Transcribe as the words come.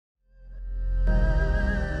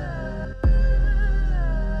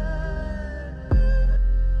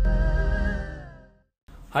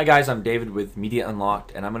Hi guys, I'm David with Media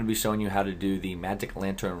Unlocked, and I'm going to be showing you how to do the Magic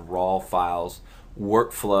Lantern RAW files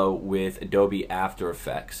workflow with Adobe After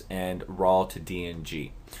Effects and RAW to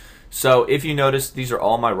DNG. So if you notice, these are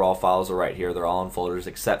all my RAW files are right here. They're all in folders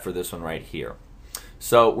except for this one right here.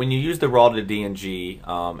 So when you use the RAW to DNG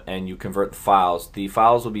and you convert the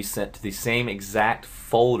files will be sent to the same exact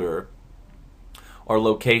folder or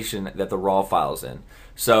location that the RAW file is in.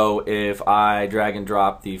 So if I drag and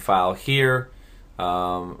drop the file here,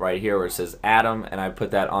 right here where it says Atom, and I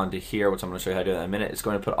put that onto here, which I'm going to show you how to do that in a minute, it's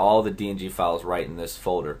going to put all the DNG files right in this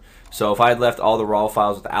folder. So if I had left all the RAW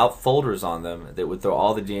files without folders on them, that would throw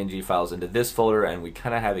all the DNG files into this folder, and we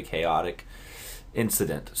kind of have a chaotic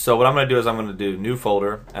incident. So what I'm going to do is I'm going to do new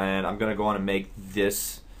folder, and I'm going to go on and make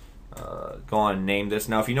this, go on and name this.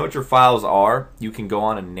 Now if you know what your files are, you can go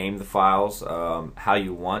on and name the files how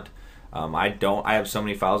you want. I don't. I have so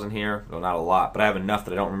many files in here, well not a lot, but I have enough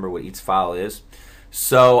that I don't remember what each file is.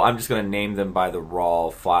 So I'm just going to name them by the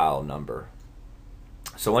raw file number.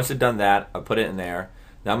 So once you've done that, I put it in there.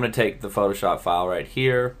 Now I'm going to take the Photoshop file right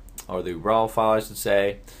here, or the raw file I should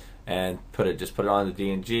say, and just put it on the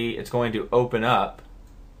DNG. It's going to open up.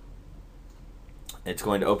 It's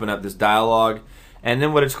going to open up this dialog, and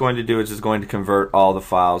then what it's going to do is it's going to convert all the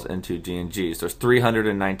files into DNGs. There's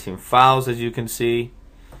 319 files, as you can see,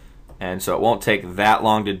 and so it won't take that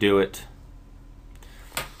long to do it.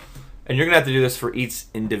 And you're going to have to do this for each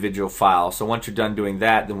individual file. So once you're done doing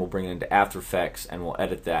that, then we'll bring it into After Effects and we'll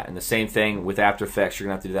edit that. And the same thing with After Effects, you're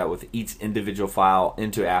going to have to do that with each individual file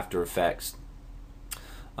into After Effects.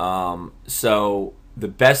 So the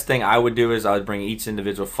best thing I would do is I would bring each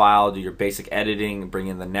individual file, do your basic editing, bring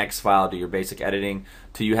in the next file, do your basic editing,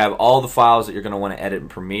 till you have all the files that you're going to want to edit in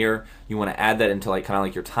Premiere. You want to add that into kind of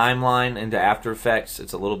like your timeline into After Effects.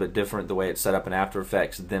 It's a little bit different the way it's set up in After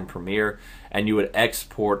Effects than Premiere. And you would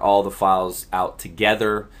export all the files out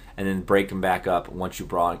together and then break them back up. Once you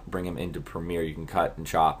bring them into Premiere, you can cut and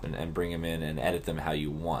chop and bring them in and edit them how you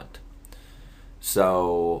want.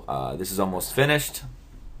 So this is almost finished.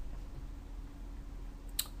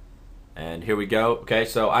 And here we go. Okay,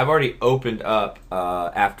 so I've already opened up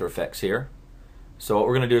After Effects here. So what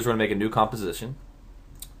we're going to do is we're going to make a new composition.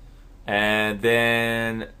 And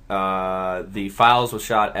then the files was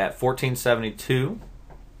shot at 1472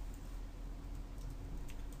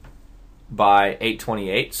 by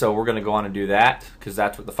 828. So we're going to go on and do that because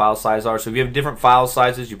that's what the file size are. So if you have different file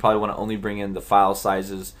sizes, you probably want to only bring in the file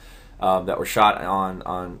sizes that were shot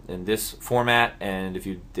in this format, and if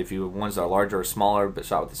you ones that are larger or smaller but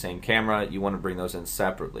shot with the same camera, you want to bring those in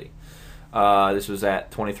separately. This was at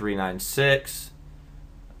 2396,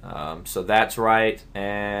 so that's right,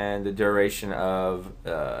 and the duration of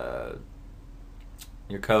your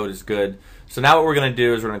code is good. So now what we're going to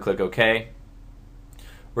do is we're going to click OK.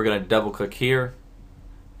 We're going to double click here,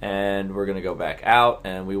 and we're going to go back out,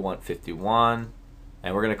 and we want 51,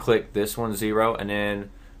 and we're going to click this one 0, and then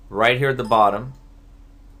right here at the bottom,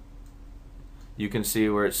 you can see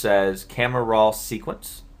where it says Camera Raw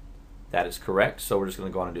Sequence. That is correct. So we're just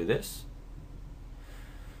going to go on and do this.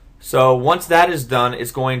 So once that is done,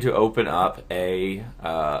 it's going to open up a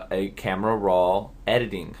Camera Raw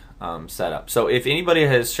editing setup. So if anybody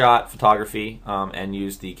has shot photography and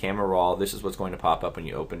used the Camera Raw, this is what's going to pop up when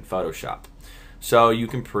you open Photoshop. So you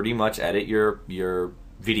can pretty much edit your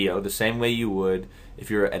video the same way you would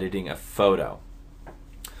if you were editing a photo.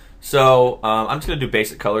 So I'm just going to do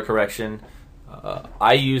basic color correction.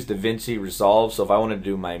 I use DaVinci Resolve, so if I want to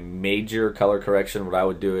do my major color correction, what I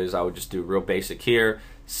would do is I would just do real basic here,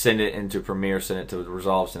 send it into Premiere, send it to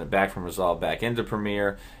Resolve, send it back from Resolve back into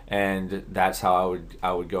Premiere, and that's how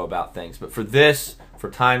I would go about things. But for this,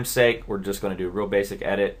 for time's sake, we're just going to do a real basic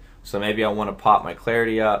edit. So maybe I want to pop my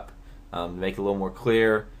clarity up, make it a little more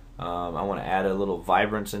clear. I want to add a little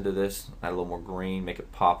vibrance into this, add a little more green, make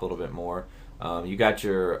it pop a little bit more. You got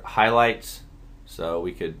your highlights, so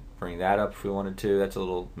we could bring that up if we wanted to. That's a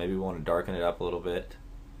little, maybe we want to darken it up a little bit.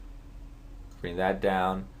 Bring that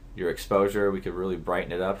down. Your exposure, we could really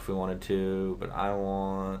brighten it up if we wanted to, but I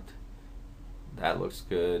want, that looks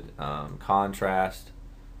good. Contrast,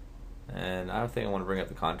 and I think I want to bring up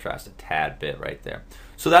the contrast a tad bit right there.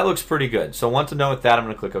 So that looks pretty good. So once I'm done with that, I'm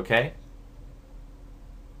going to click OK.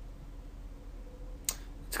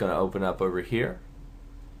 It's going to open up over here.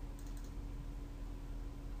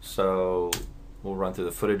 So we'll run through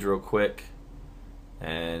the footage real quick,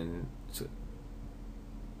 and it's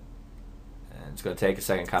going to take a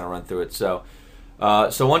second to kind of run through it. So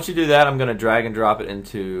so once you do that, I'm going to drag and drop it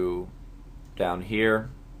into down here,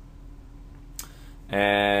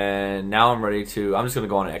 And now I'm ready to, I'm just going to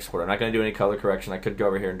go on and export. I'm not going to do any color correction. I could go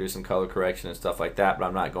over here and do some color correction and stuff like that, but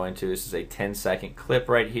I'm not going to. This is a 10-second clip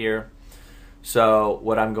right here. So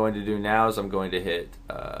what I'm going to do now is I'm going to hit,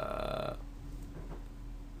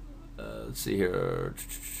 let's see here,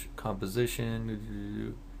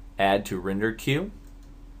 composition, add to render queue.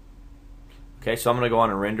 Okay, so I'm going to go on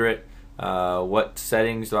and render it. What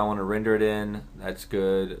settings do I want to render it in? That's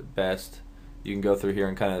good, best. You can go through here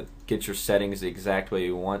and kind of get your settings the exact way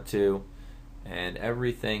you want to, and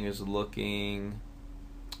everything is looking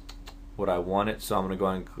what I want it, so I'm going to go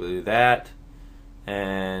ahead and include that,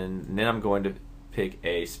 and then I'm going to pick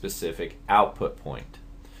a specific output point.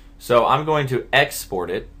 So I'm going to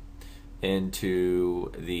export it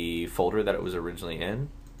into the folder that it was originally in.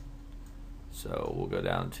 So we'll go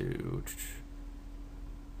down to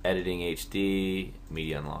editing HD,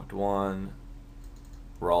 media unlocked 1,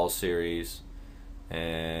 raw series,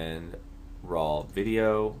 and raw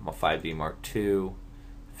video, my 5D Mark II,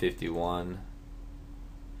 51,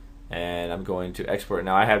 and I'm going to export it.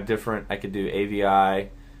 Now I have different, I could do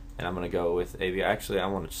AVI, and I'm going to go with AVI. Actually, I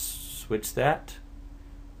want to switch that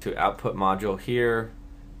to output module here,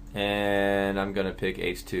 and I'm going to pick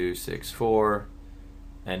H.264,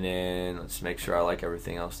 and then let's make sure I like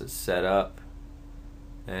everything else that's set up.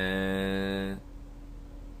 And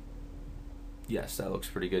yes, that looks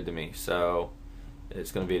pretty good to me. So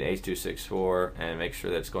it's going to be an H.264, and make sure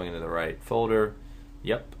that it's going into the right folder.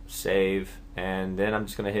 Yep, save, and then I'm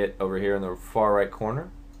just going to hit over here in the far right corner.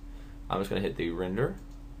 I'm just going to hit the render,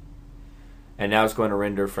 and now it's going to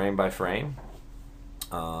render frame by frame,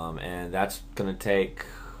 and that's going to take,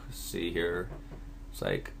 let's see here, it's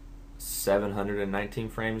like 719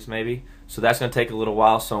 frames maybe. So that's going to take a little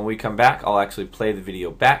while. So when we come back, I'll actually play the video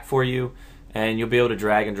back for you, and you'll be able to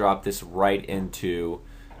drag and drop this right into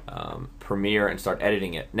Premiere and start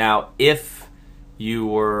editing it. Now, if you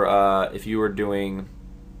were doing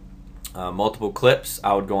multiple clips,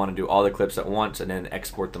 I would go on and do all the clips at once and then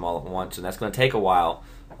export them all at once, and that's going to take a while.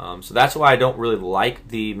 So that's why I don't really like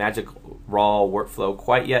the Magic Raw workflow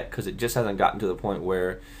quite yet, because it just hasn't gotten to the point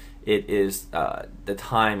where it is the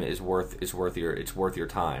time is worth your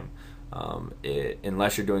time.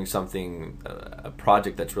 Unless you're doing something, a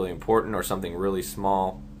project that's really important or something really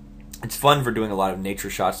small. It's fun for doing a lot of nature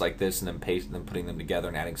shots like this, and then putting them together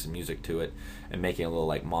and adding some music to it and making a little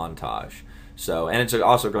like montage. So, and it's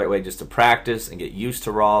also a great way just to practice and get used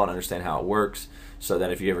to RAW and understand how it works, so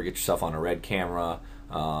that if you ever get yourself on a Red camera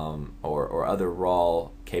or other RAW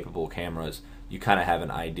capable cameras, you kind of have an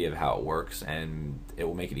idea of how it works, and it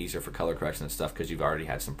will make it easier for color correction and stuff because you've already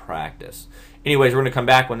had some practice. Anyways, we're going to come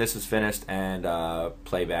back when this is finished and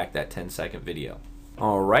play back that 10-second video.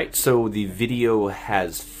 Alright, so the video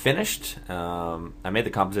has finished. I made the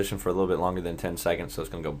composition for a little bit longer than 10 seconds, so it's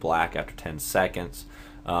going to go black after 10 seconds.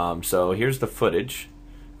 So here's the footage,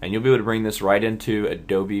 and you'll be able to bring this right into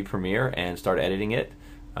Adobe Premiere and start editing it.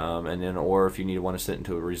 And then, or if you want to send it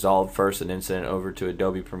into a Resolve first and then send it over to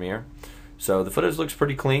Adobe Premiere. So the footage looks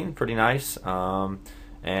pretty clean, pretty nice,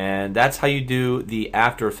 and that's how you do the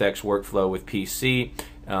After Effects workflow with PC.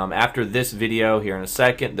 After this video here in a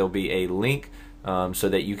second, there'll be a link so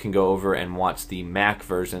that you can go over and watch the Mac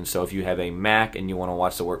version. So if you have a Mac and you want to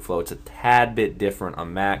watch the workflow, it's a tad bit different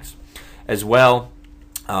on Macs as well.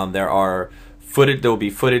 There will be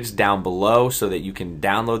footage down below so that you can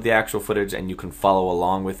download the actual footage and you can follow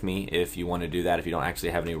along with me if you want to do that. If you don't actually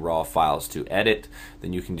have any RAW files to edit,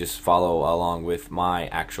 then you can just follow along with my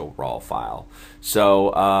actual RAW file. So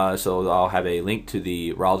I'll have a link to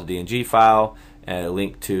the RAW to DNG file and a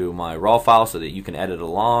link to my RAW file so that you can edit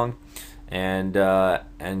along and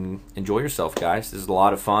enjoy yourself, guys. This is a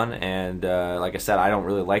lot of fun, and like I said, I don't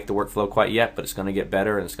really like the workflow quite yet, but it's going to get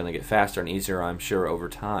better and it's going to get faster and easier, I'm sure, over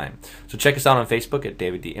time. So check us out on Facebook at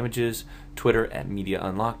David D Images, Twitter at Media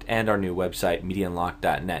Unlocked, and our new website,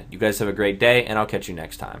 MediaUnlocked.net. You guys have a great day, and I'll catch you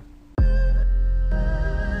next time.